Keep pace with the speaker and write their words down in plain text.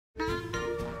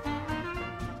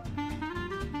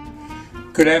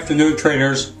Good afternoon,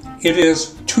 traders. It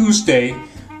is Tuesday,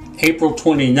 April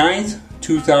 29th,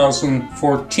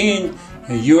 2014.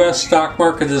 The U.S. stock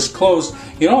market is closed.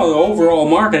 You know, the overall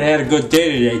market had a good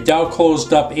day today. Dow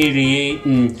closed up 88,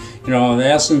 and the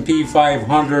S&P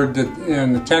 500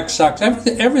 and the tech stocks,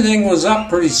 everything was up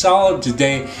pretty solid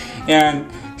today.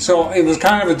 And so it was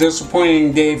kind of a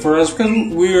disappointing day for us because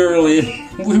we really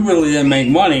didn't make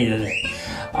money today.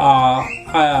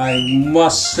 I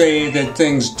must say that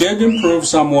things did improve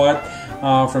somewhat.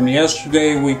 From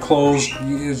yesterday, we closed,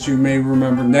 as you may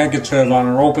remember, negative on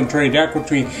our open trade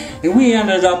equity, and we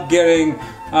ended up getting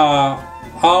out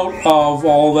of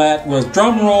all that with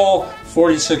drum roll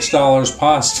 $46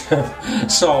 positive.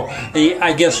 So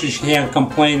I guess you can't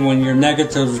complain when your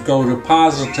negatives go to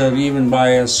positive, even by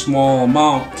a small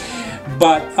amount.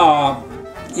 But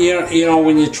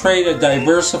when you trade a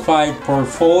diversified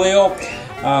portfolio,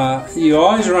 you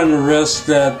always run the risk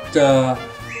that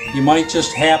you might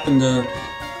just happen to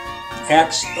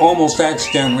almost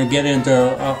accidentally get into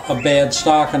a bad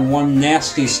stock, and one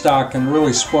nasty stock can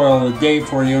really spoil the day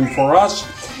for you. And for us,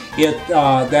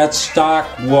 that stock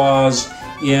was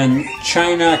in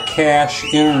China Cash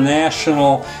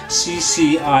International,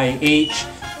 CCIH.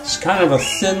 It's kind of a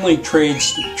thinly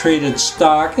traded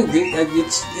stock.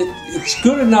 It's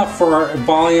good enough for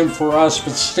volume for us,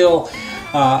 but still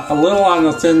a little on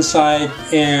the thin side,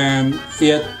 and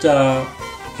it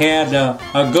had a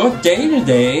good day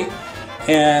today,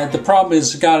 and the problem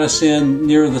is it got us in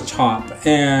near the top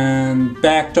and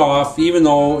backed off, even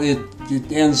though it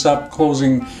ends up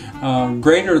closing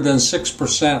greater than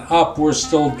 6% up. We're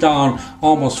still down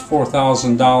almost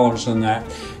 $4,000 in that,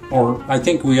 or I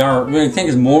think we are. I think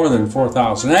it's more than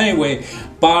 4,000. Anyway,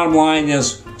 bottom line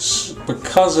is,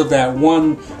 because of that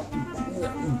one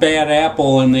bad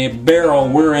apple in the barrel,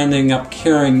 we're ending up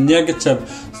carrying negative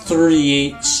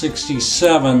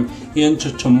 38.67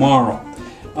 into tomorrow.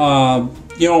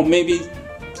 Maybe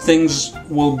things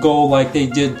will go like they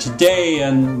did today,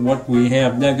 and what we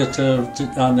have negative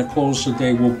on the close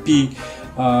today will be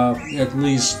at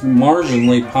least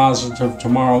marginally positive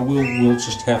tomorrow. We'll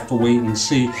just have to wait and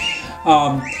see.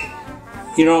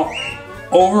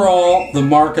 Overall, the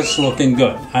market's looking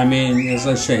good. I mean, as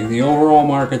I say, the overall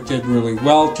market did really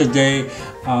well today.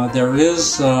 There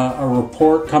is a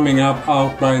report coming out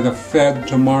by the Fed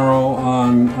tomorrow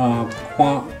on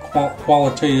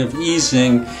qualitative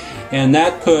easing, and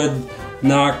that could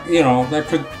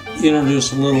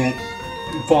introduce a little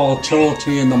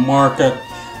volatility in the market.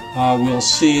 We'll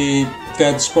see.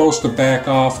 Fed's supposed to back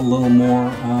off a little more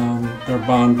their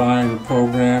bond buying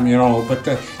program, but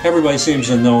everybody seems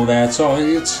to know that, so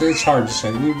it's hard to say.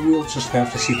 We'll just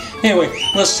have to see. Anyway,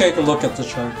 let's take a look at the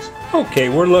charts. Okay,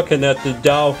 we're looking at the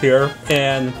Dow here,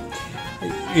 and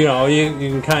you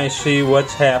can kind of see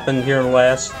what's happened here in the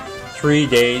last 3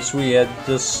 days. We had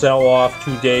this sell-off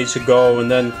 2 days ago, and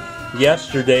then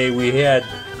yesterday we had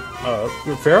a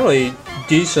fairly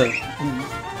decent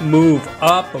move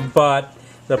up, but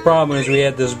the problem is we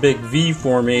had this big V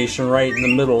formation right in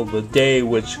the middle of the day,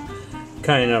 which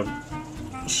kind of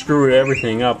screwed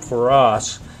everything up for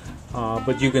us.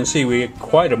 But you can see we had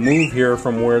quite a move here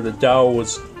from where the Dow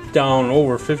was down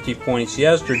over 50 points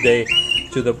yesterday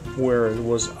to where it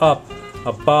was up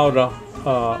about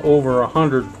over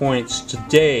 100 points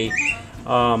today.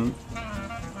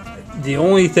 The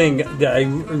only thing that I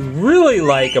really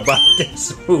like about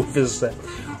this move is that,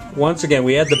 once again,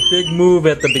 we had the big move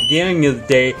at the beginning of the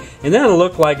day, and then it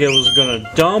looked like it was going to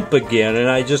dump again. And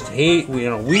I just hate, we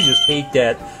just hate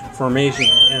that formation.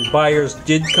 And buyers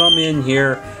did come in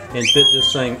here and bid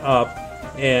this thing up,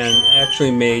 and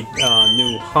actually made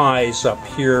new highs up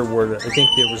here, where I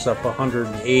think it was up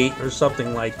 108 or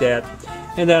something like that.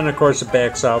 And then, of course, it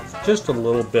backs out just a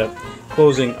little bit,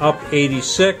 closing up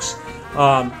 86.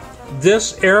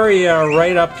 This area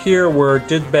right up here where it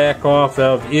did back off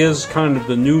of is kind of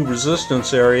the new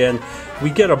resistance area, and we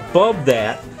get above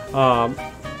that,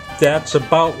 that's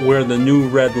about where the new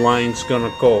red line's going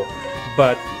to go.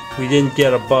 But we didn't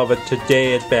get above it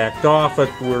today. It backed off it.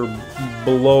 We're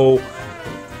below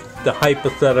the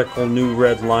hypothetical new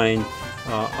red line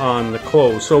on the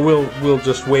close. So we'll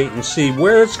just wait and see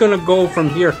where it's going to go from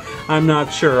here. I'm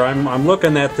not sure. I'm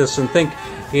looking at this and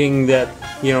thinking that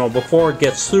before it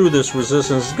gets through this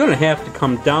resistance, it's going to have to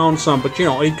come down some. But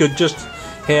it could just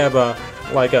have a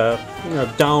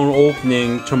down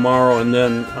opening tomorrow, and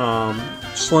then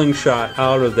slingshot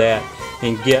out of that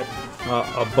and get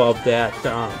above that.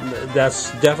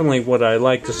 That's definitely what I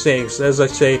like to say. As I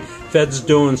say, Fed's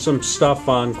doing some stuff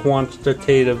on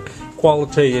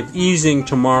qualitative easing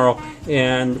tomorrow,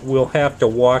 and we'll have to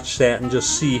watch that and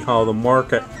just see how the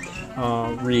market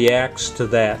reacts to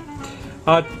that.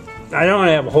 I don't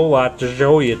have a whole lot to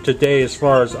show you today as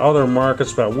far as other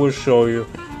markets, but I will show you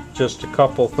just a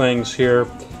couple things here.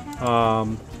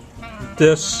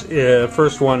 This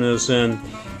first one is in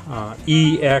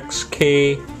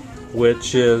EXK,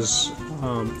 which is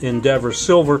Endeavor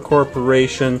Silver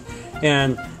Corporation,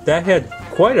 and that had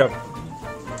quite a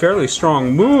fairly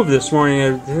strong move this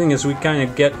morning. The thing is, we kind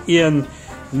of get in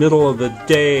middle of the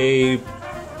day,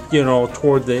 you know,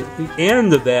 toward the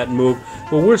end of that move,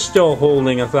 but we're still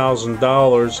holding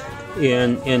 $1,000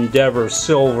 in Endeavor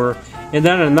Silver. And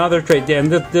then another trade,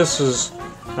 and this is,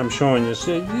 I'm showing this,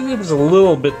 it was a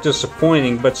little bit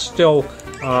disappointing, but still,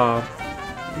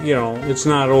 you know, it's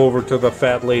not over till the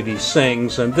fat lady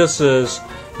sings. And this is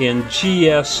in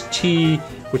GST,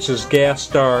 which is Gas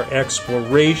Star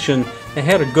Exploration. It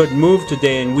had a good move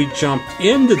today, and we jumped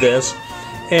into this.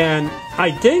 And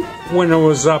I think when it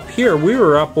was up here, we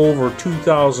were up over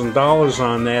 $2,000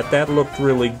 on that. That looked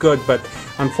really good, but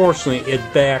unfortunately it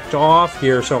backed off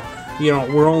here. So, you know,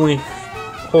 we're only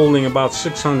holding about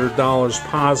 $600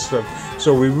 positive.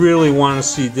 So we really want to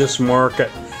see this market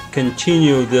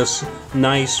continue this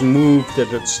nice move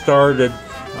that it started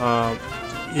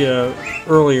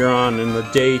earlier on in the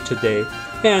day today.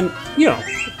 And, you know,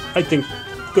 I think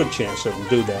good chance it will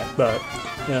do that. But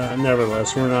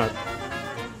nevertheless, we're not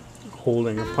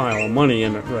holding a pile of money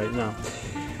in it right now.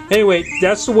 Anyway,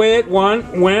 that's the way it went.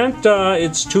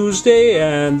 It's Tuesday,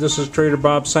 and this is Trader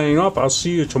Bob signing off. I'll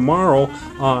see you tomorrow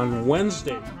on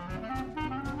Wednesday.